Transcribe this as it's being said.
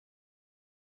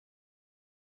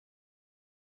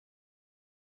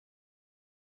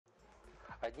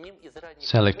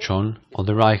Selectron, or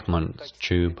the Rajchman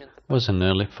tube, was an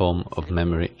early form of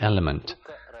memory element.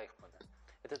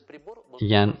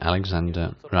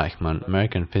 Alexander Rajchman,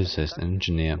 American physicist and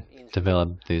engineer,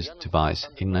 developed this device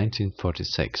in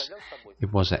 1946.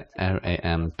 It was a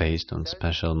RAM based on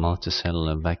special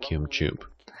multicellular vacuum tube.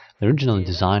 The original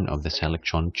design of the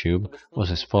Selectron tube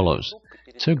was as follows.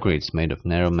 Two grids made of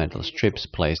narrow metal strips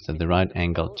placed at the right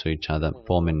angle to each other,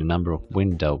 forming a number of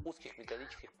windows,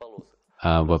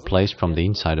 were placed from the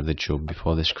inside of the tube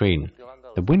before the screen.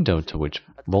 The window to which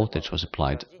voltage was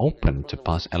applied opened to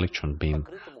pass electron beam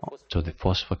to the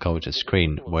phosphor-coated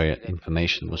screen, where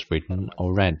information was written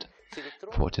or read.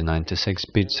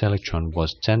 4096-bit Selectron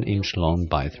was 10-inch long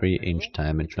by 3-inch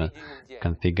diameter,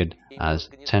 configured as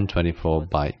 1024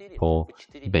 by 4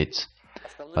 bits.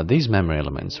 But these memory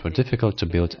elements were difficult to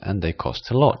build and they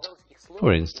cost a lot.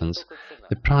 For instance,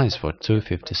 the price for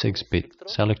 256-bit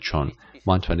Selectron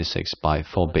 126 by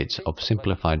 4 bits of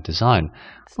simplified design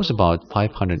was about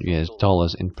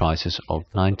 $500 in prices of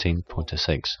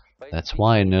 1946. That's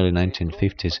why in early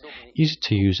 1950s,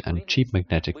 easy-to-use and cheap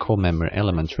magnetic core memory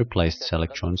elements replaced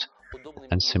Selectrons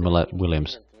and similar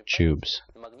Williams tubes.